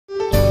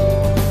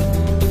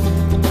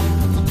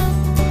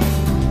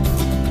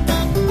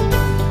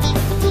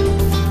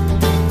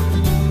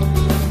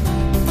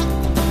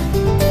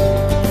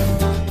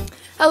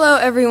Hello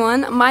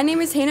everyone, my name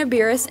is Hannah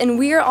Beerus and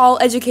we are all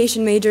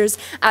education majors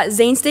at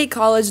Zane State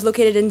College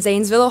located in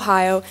Zanesville,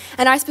 Ohio,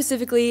 and I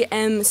specifically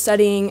am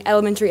studying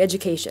elementary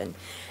education.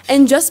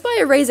 And just by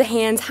a raise of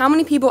hands, how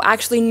many people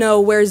actually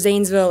know where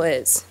Zanesville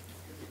is?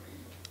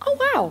 Oh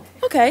wow,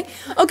 okay.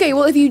 Okay,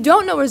 well if you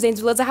don't know where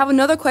Zanesville is, I have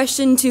another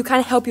question to kind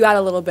of help you out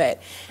a little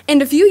bit.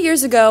 And a few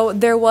years ago,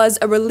 there was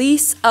a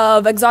release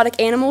of exotic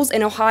animals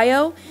in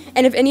Ohio,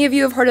 and if any of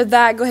you have heard of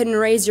that, go ahead and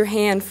raise your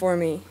hand for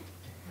me.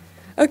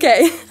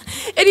 Okay,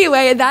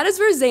 anyway, that is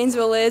where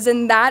Zanesville is,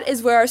 and that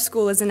is where our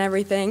school is and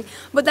everything.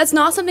 But that's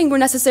not something we're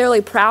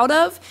necessarily proud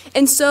of,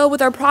 and so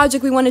with our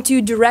project, we wanted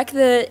to direct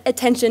the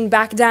attention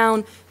back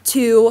down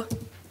to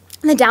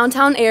the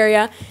downtown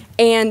area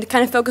and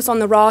kind of focus on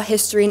the raw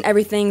history and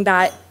everything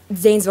that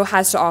Zanesville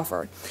has to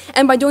offer.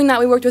 And by doing that,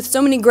 we worked with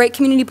so many great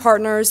community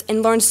partners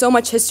and learned so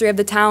much history of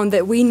the town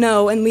that we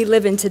know and we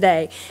live in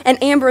today.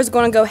 And Amber is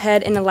going to go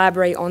ahead and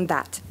elaborate on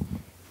that.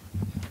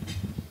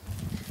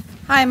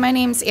 Hi, my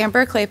name's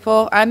Amber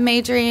Claypool. I'm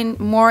majoring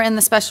more in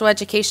the special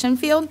education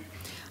field.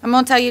 I'm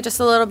going to tell you just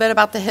a little bit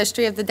about the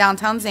history of the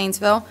downtown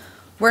Zanesville.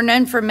 We're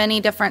known for many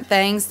different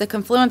things. The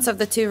confluence of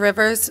the two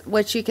rivers,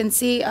 which you can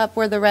see up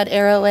where the red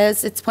arrow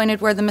is, it's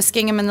pointed where the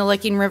Muskingum and the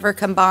Licking River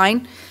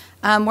combine.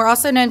 We're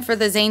also known for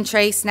the Zane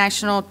Trace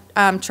National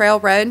Trail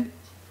Road.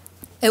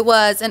 It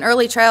was an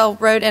early trail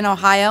road in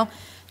Ohio,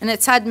 and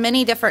it's had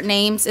many different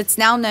names. It's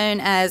now known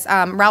as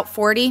Route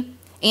 40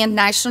 and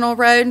National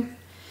Road.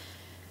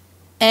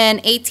 In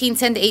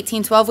 1810 to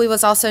 1812, we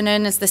was also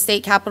known as the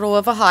state capital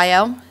of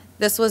Ohio.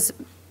 This was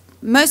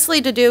mostly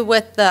to do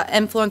with the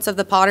influence of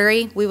the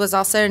pottery. We was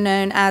also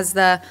known as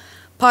the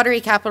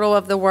pottery capital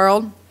of the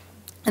world.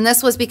 And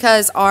this was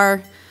because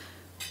our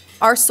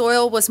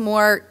soil was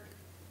more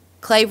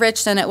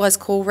clay-rich than it was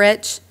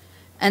coal-rich.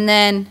 And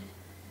then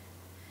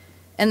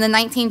in the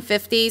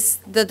 1950s,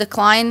 the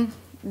decline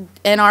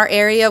in our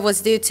area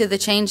was due to the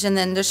change in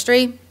the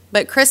industry.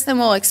 But Kristen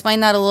will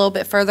explain that a little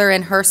bit further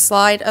in her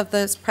slide of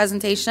this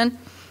presentation.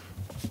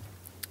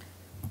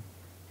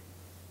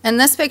 In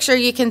this picture,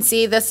 you can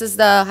see this is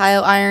the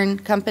Ohio Iron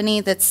Company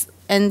that's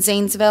in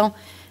Zanesville.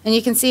 And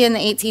you can see in the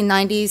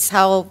 1890s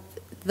how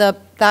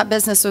that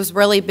business was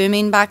really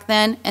booming back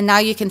then. And now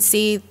you can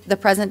see the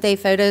present day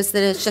photos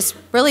that it's just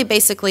really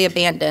basically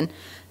abandoned.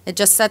 It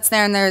just sits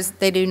there and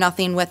they do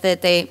nothing with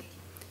it.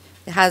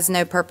 It has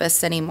no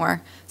purpose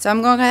anymore. So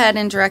I'm going to go ahead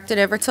and direct it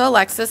over to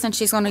Alexis, and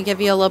she's going to give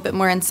you a little bit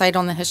more insight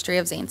on the history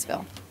of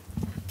Zanesville.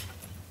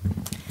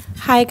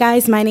 Hi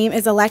guys, my name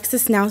is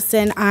Alexis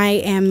Nelson. I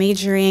am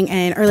majoring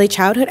in early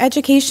childhood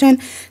education.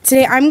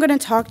 Today I'm going to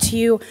talk to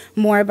you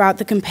more about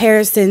the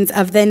comparisons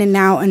of then and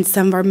now and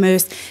some of our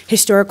most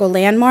historical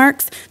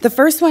landmarks. The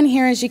first one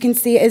here, as you can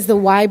see, is the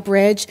Y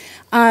Bridge.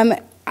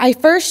 I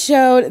first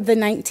showed the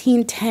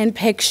 1910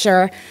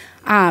 picture.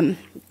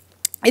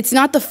 It's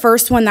not the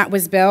first one that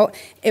was built.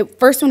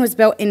 First one was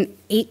built in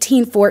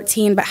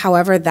 1814, but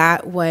however,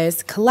 that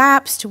was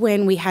collapsed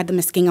when we had the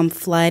Muskingum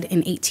flood in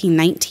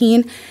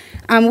 1819.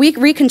 We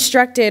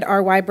reconstructed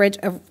our Y Bridge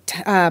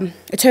a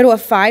total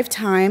of 5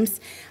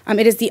 times.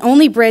 It is the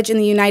only bridge in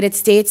the United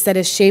States that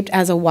is shaped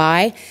as a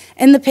Y.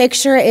 In the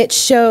picture, it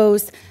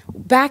shows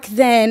back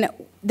then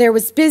there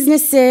was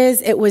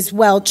businesses, it was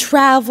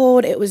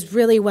well-traveled, it was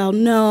really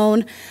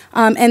well-known.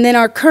 And then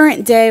our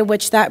current day,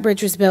 which that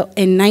bridge was built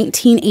in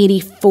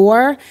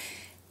 1984,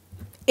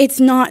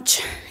 it's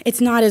not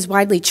as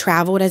widely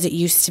traveled as it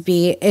used to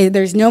be.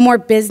 There's no more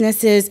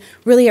businesses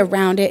really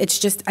around it. It's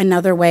just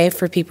another way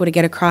for people to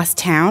get across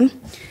town.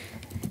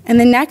 And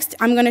then next,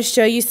 I'm going to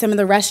show you some of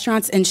the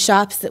restaurants and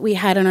shops that we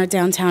had in our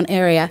downtown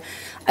area.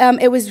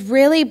 It was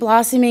really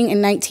blossoming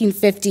in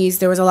 1950s.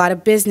 There was a lot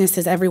of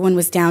businesses. Everyone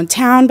was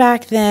downtown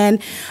back then.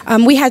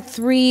 We had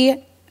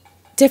 3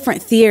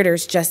 different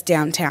theaters just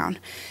downtown.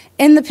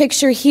 In the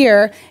picture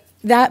here,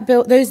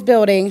 those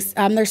buildings,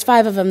 there's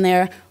 5 of them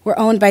there, were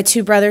owned by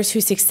 2 brothers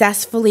who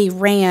successfully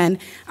ran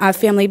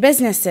family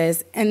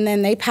businesses. And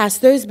then they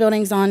passed those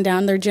buildings on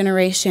down their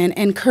generation.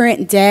 And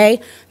current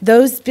day,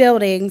 those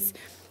buildings,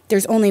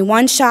 there's only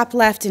 1 shop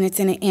left, and it's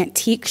an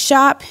antique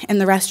shop, and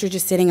the rest are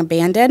just sitting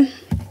abandoned.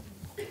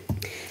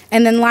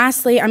 And then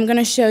lastly, I'm going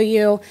to show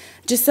you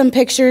just some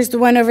pictures. The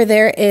one over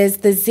there is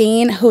the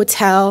Zane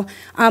Hotel.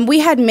 We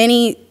had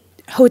many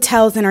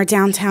hotels in our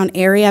downtown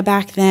area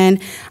back then.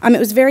 It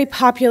was very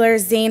popular.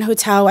 Zane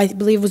Hotel, I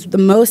believe, was the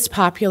most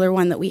popular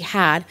one that we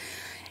had.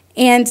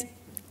 And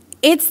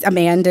it's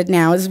abandoned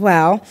now as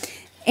well.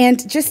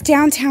 And just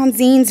downtown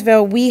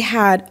Zanesville, we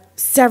had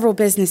several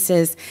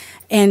businesses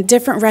and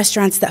different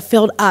restaurants that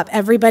filled up.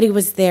 Everybody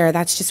was there.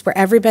 That's just where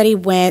everybody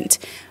went.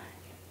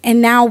 And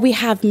now we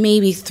have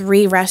maybe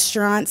 3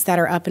 restaurants that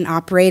are up and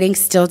operating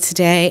still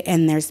today,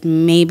 and there's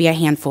maybe a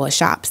handful of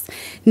shops.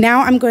 Now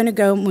I'm going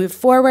to move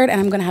forward,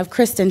 and I'm going to have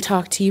Kristen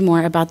talk to you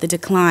more about the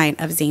decline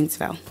of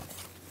Zanesville.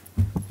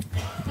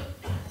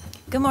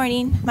 Good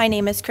morning. My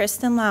name is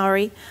Kristen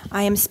Lowry.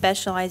 I am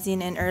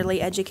specializing in early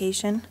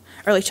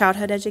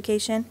childhood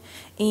education,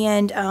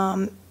 and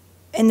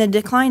in the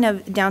decline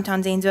of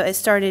downtown Zanesville, it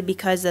started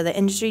because of the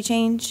industry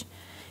change,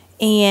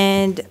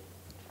 and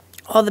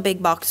all the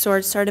big box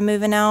stores started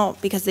moving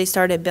out because they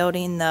started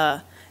building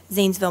the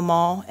Zanesville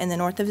Mall in the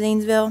north of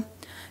Zanesville.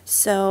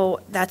 So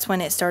that's when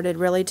it started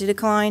really to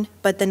decline.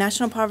 But the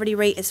national poverty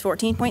rate is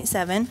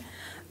 14.7.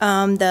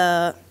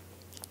 The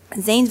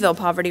Zanesville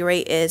poverty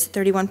rate is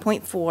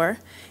 31.4,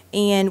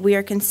 and we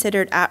are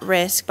considered at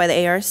risk by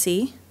the ARC.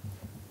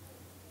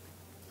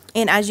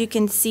 And as you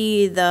can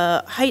see,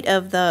 the height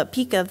of the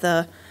peak of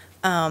the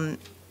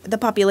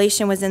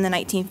population was in the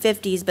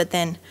 1950s, but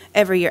then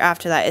every year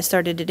after that it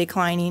started to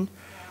declining,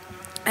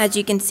 as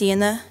you can see in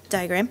the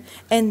diagram.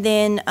 And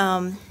then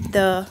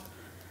the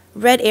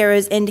red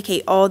arrows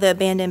indicate all the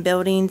abandoned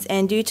buildings,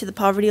 and due to the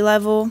poverty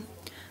level,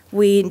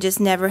 we just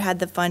never had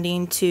the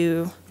funding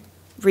to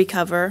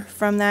recover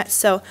from that.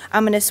 So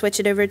I'm going to switch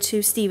it over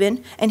to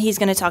Stephen, and he's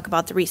going to talk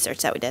about the research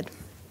that we did.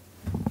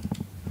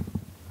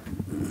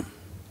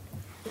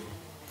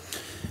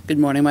 Good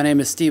morning, my name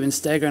is Stephen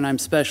Steger and I'm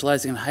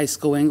specializing in high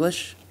school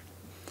English.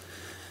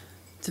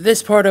 To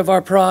this part of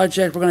our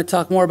project, we're going to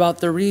talk more about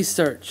the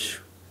research,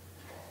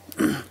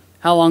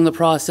 how long the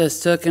process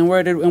took, and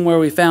where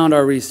we found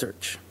our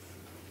research.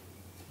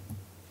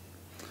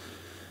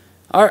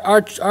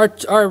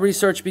 Our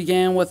research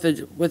began with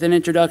an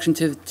introduction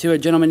to a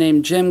gentleman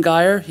named Jim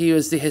Geyer. He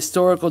was the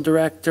historical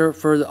director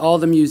for all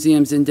the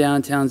museums in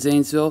downtown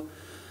Zanesville,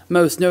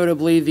 most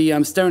notably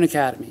the Stone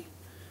Academy.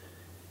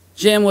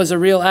 Jim was a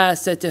real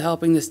asset to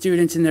helping the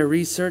students in their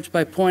research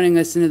by pointing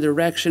us in the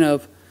direction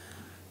of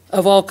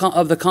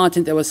the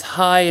content that was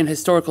high in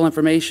historical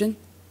information.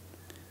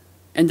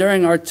 And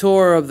during our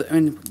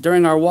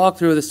during our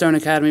walkthrough of the Stone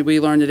Academy,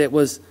 we learned that it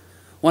was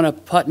one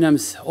of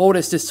Putnam's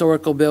oldest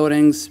historical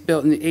buildings,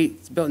 built in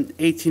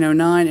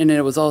 1809, and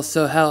it was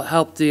also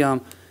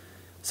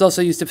it's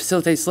also used to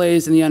facilitate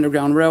slaves in the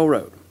Underground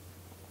Railroad.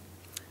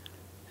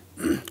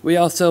 We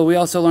also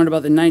learned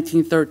about the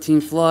 1913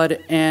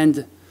 flood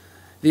and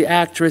the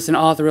actress and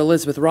author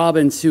Elizabeth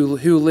Robbins,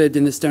 who lived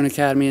in the Stone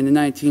Academy in the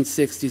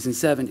 1960s and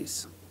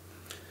 70s.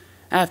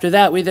 After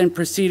that, we then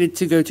proceeded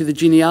to go to the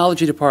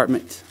genealogy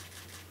department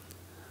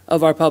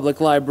of our public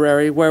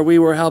library, where we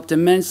were helped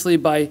immensely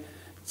by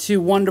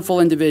two wonderful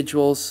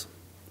individuals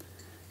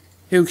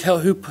who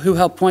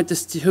helped point the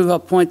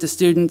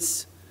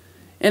students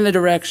in the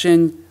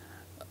direction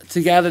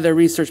to gather their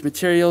research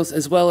materials,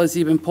 as well as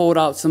even pulled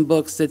out some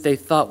books that they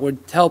thought would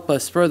help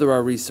us further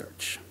our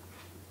research.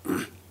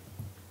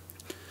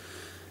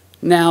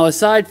 Now,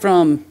 aside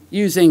from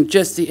using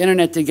just the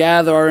internet to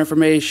gather our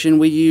information,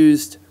 we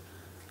used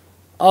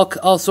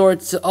all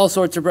sorts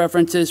of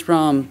references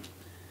from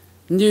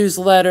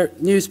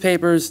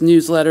newspapers,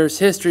 newsletters,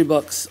 history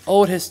books,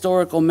 old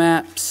historical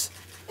maps,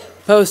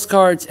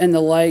 postcards, and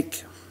the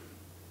like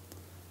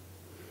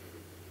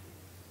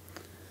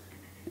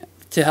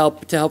to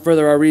help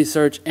further our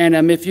research. And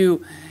if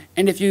you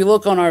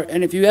look on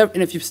if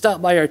you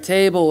stop by our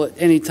table at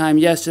any time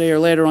yesterday or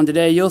later on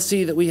today, you'll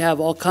see that we have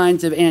all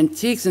kinds of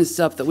antiques and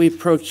stuff that we've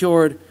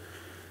procured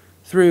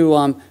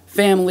through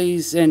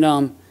families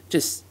and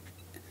just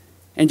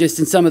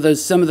in some of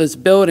those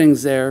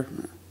buildings there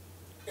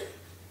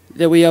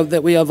that we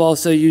have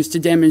also used to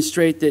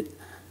demonstrate that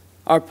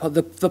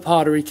the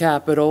pottery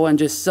capital and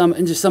just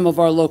some of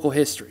our local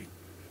history.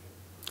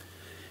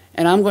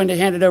 And I'm going to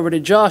hand it over to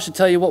Josh to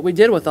tell you what we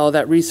did with all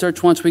that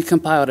research once we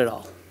compiled it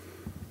all.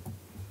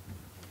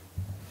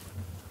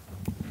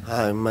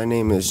 Hi, my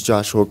name is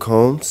Joshua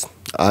Combs.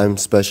 I'm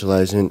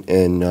specializing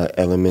in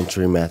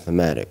elementary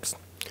mathematics.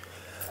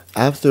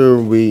 After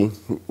we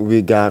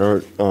got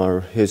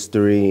our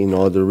history and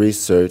all the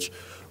research,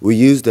 we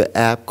used an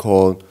app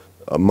called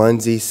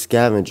Munzie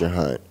Scavenger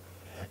Hunt.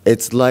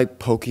 It's like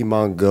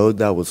Pokemon Go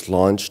that was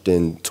launched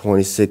in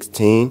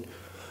 2016,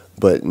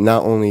 but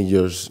not only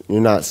you're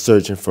not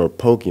searching for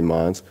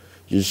Pokemons,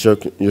 you're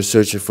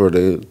searching for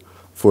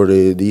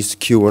these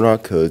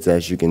QR codes,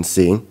 as you can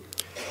see.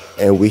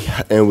 And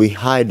we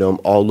hide them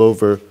all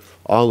over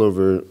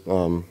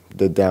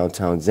the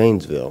downtown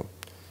Zanesville.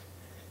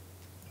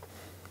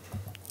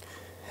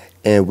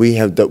 And we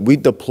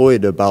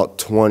deployed about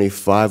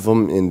 25 of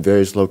them in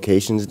various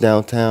locations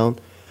downtown,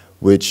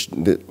 which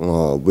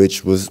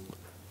was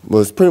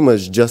pretty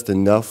much just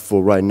enough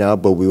for right now.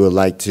 But we would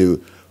like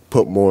to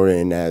put more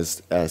in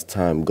as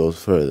time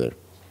goes further.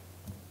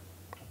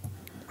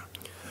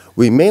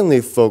 We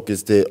mainly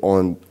focused it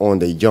on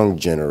the young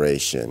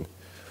generation.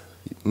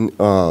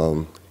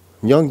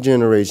 Young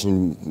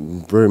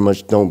generation very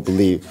much don't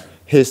believe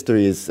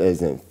history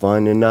isn't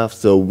fun enough,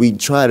 so we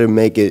try to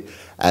make it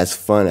as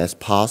fun as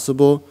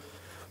possible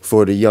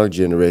for the young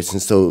generation,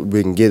 so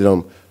we can get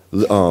them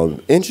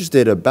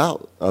interested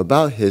about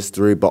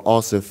history, but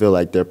also feel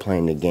like they're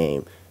playing the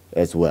game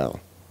as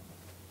well.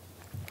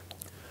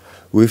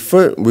 We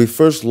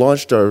first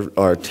launched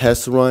our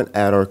test run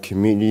at our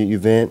community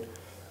event,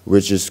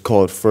 which is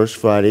called First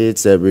Friday.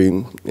 It's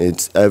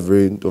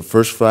the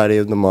first Friday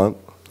of the month.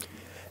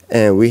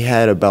 And we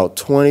had about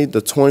 20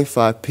 to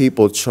 25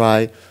 people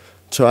try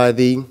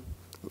the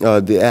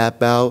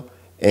app out,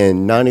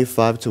 and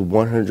 95 to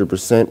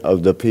 100%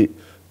 of the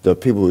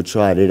people who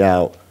tried it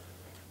out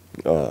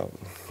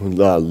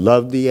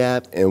loved the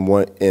app and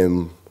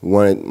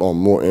wanted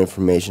more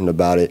information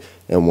about it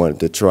and wanted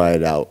to try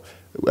it out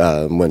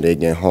when they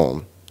get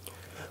home.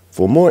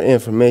 For more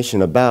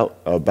information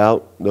about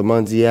the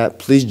Munzie app,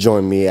 please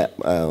join me at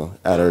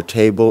our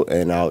table,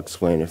 and I'll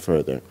explain it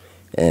further.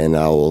 And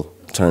I will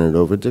turn it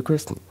over to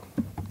Kristen.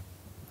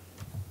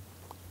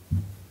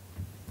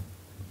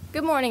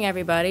 Good morning,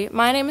 everybody.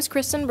 My name is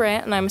Kristen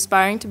Brandt, and I'm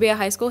aspiring to be a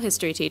high school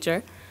history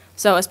teacher.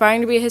 So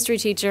aspiring to be a history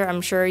teacher,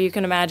 I'm sure you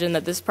can imagine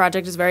that this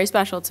project is very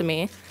special to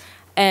me.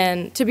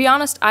 And to be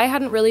honest, I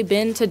hadn't really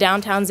been to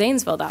downtown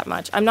Zanesville that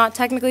much. I'm not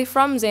technically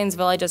from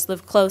Zanesville, I just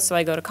live close, so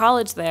I go to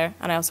college there,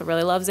 and I also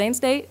really love Zane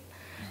State.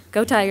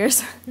 Go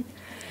Tigers.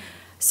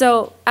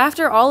 So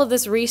after all of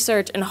this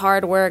research and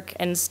hard work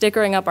and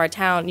stickering up our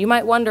town, you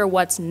might wonder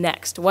what's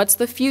next. What's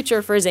the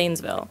future for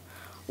Zanesville?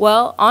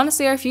 Well,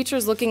 honestly, our future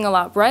is looking a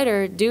lot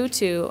brighter due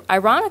to,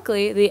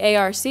 ironically, the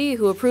ARC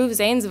who approved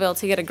Zanesville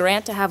to get a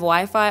grant to have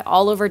Wi-Fi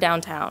all over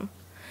downtown.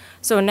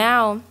 So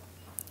now,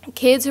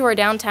 kids who are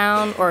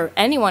downtown, or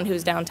anyone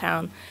who's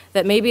downtown,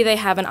 that maybe they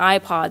have an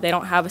iPod, they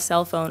don't have a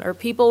cell phone, or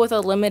people with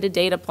a limited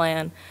data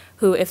plan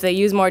who, if they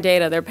use more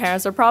data, their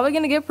parents are probably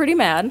going to get pretty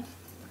mad.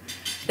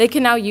 They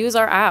can now use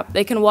our app.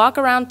 They can walk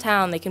around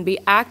town. They can be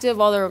active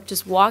while they're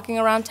just walking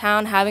around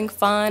town, having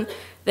fun.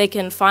 They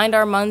can find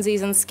our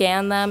Munzies and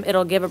scan them.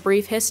 It'll give a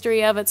brief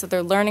history of it so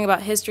they're learning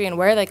about history and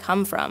where they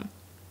come from.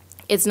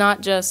 It's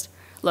not just,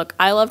 look,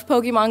 I loved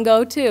Pokemon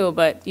Go too,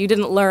 but you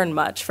didn't learn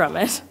much from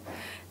it.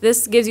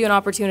 This gives you an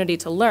opportunity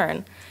to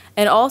learn.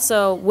 And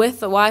also, with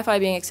the Wi-Fi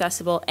being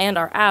accessible and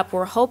our app,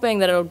 we're hoping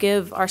that it'll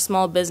give our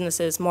small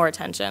businesses more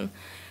attention.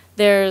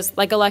 There's,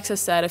 like Alexis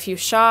said, a few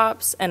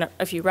shops and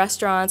a few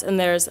restaurants, and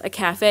there's a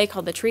cafe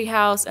called the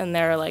Treehouse, and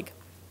they're like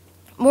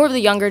more of the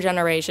younger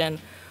generation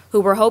who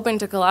we're hoping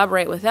to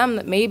collaborate with them,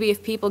 that maybe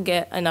if people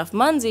get enough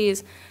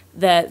Munzies,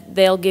 that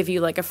they'll give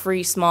you like a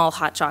free small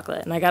hot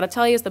chocolate. And I gotta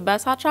tell you, it's the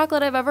best hot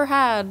chocolate I've ever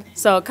had.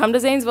 So come to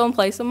Zanesville and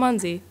play some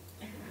Munzie.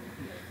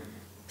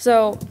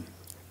 So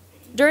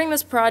during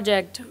this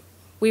project,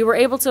 we were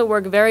able to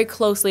work very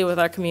closely with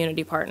our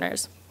community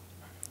partners.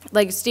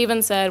 Like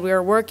Stephen said, we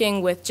were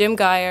working with Jim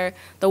Geyer,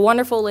 the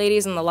wonderful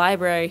ladies in the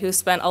library who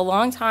spent a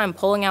long time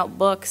pulling out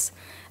books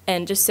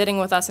and just sitting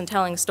with us and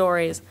telling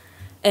stories.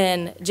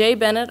 And Jay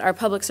Bennett, our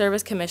public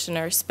service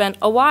commissioner, spent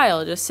a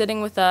while just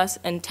sitting with us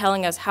and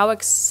telling us how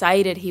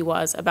excited he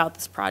was about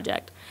this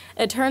project.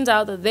 It turns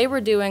out that they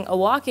were doing a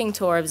walking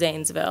tour of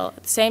Zanesville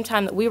at the same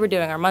time that we were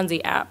doing our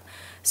Munzie app.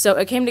 So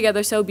it came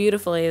together so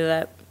beautifully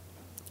that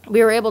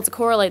we were able to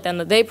correlate them,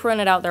 that they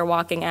printed out their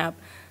walking app,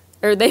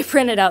 or they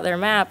printed out their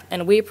map,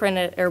 and we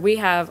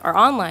have our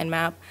online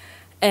map.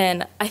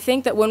 And I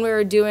think that when we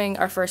were doing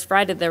our first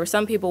Friday, there were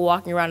some people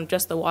walking around with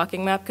just the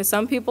walking map, because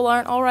some people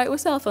aren't all right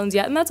with cell phones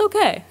yet, and that's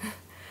okay.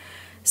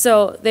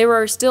 So they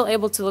were still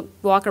able to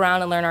walk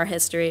around and learn our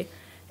history.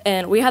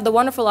 And we had the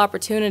wonderful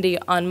opportunity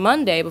on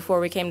Monday,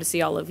 before we came to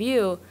see all of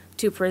you,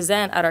 to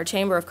present at our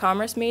Chamber of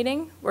Commerce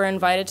meeting. We're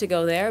invited to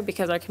go there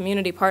because our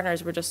community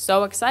partners were just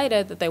so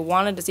excited that they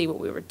wanted to see what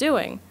we were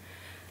doing.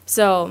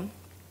 So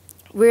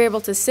we were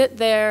able to sit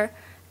there,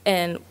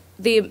 and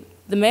the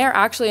mayor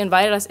actually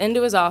invited us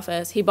into his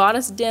office. He bought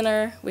us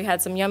dinner. We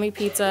had some yummy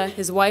pizza.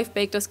 His wife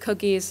baked us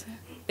cookies.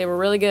 They were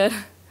really good.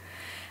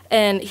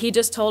 And he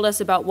just told us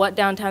about what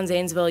downtown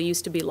Zanesville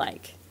used to be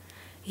like.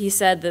 He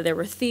said that there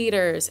were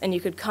theaters, and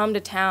you could come to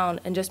town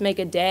and just make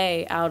a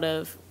day out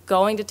of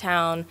going to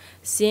town,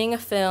 seeing a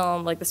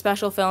film, like the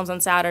special films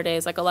on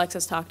Saturdays, like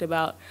Alexis talked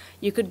about.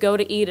 You could go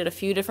to eat at a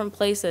few different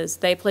places.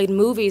 They played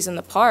movies in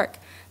the park.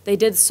 They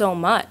did so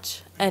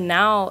much, and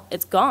now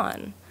it's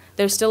gone.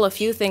 There's still a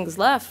few things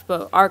left,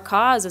 but our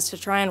cause is to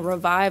try and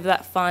revive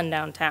that fun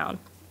downtown.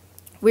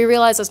 We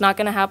realize it's not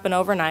going to happen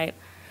overnight.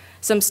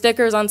 Some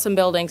stickers on some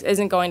buildings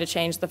isn't going to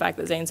change the fact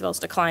that Zanesville's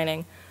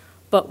declining,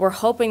 but we're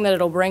hoping that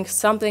it'll bring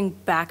something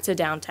back to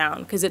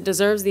downtown, because it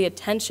deserves the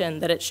attention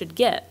that it should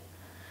get.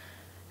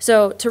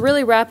 So to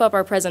really wrap up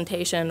our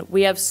presentation,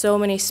 we have so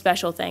many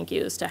special thank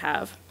yous to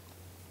have.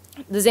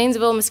 The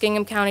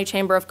Zanesville-Muskingum County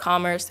Chamber of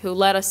Commerce, who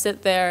let us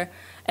sit there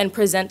and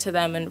present to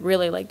them and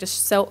really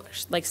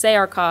say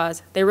our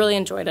cause. They really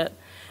enjoyed it.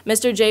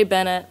 Mr. Jay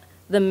Bennett,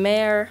 the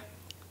mayor,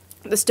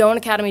 the Stone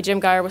Academy, Jim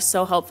Geyer was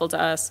so helpful to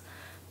us.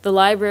 The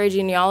library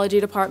genealogy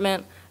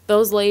department,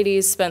 those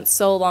ladies spent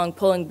so long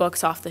pulling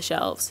books off the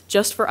shelves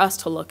just for us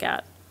to look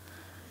at.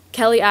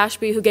 Kelly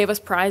Ashby, who gave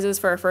us prizes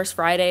for our first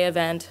Friday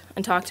event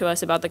and talked to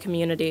us about the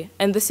community,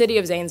 and the city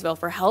of Zanesville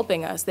for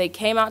helping us. They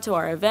came out to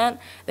our event,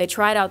 they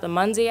tried out the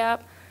Munzie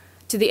app,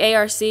 to the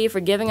ARC for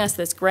giving us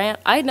this grant.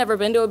 I'd never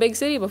been to a big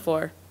city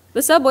before.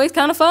 The subway's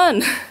kind of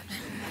fun.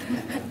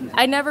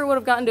 I never would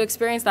have gotten to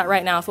experience that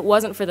right now if it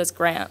wasn't for this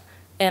grant.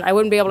 And I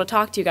wouldn't be able to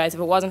talk to you guys if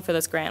it wasn't for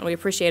this grant. We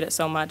appreciate it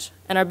so much.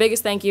 And our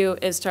biggest thank you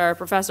is to our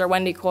Professor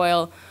Wendy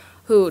Coyle,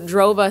 who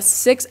drove us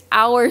 6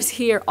 hours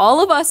here,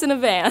 all of us in a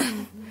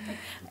van.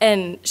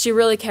 And she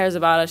really cares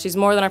about us. She's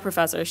more than our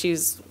professor.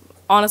 She's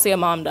honestly a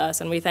mom to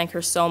us, and we thank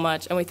her so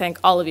much, and we thank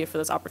all of you for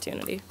this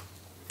opportunity.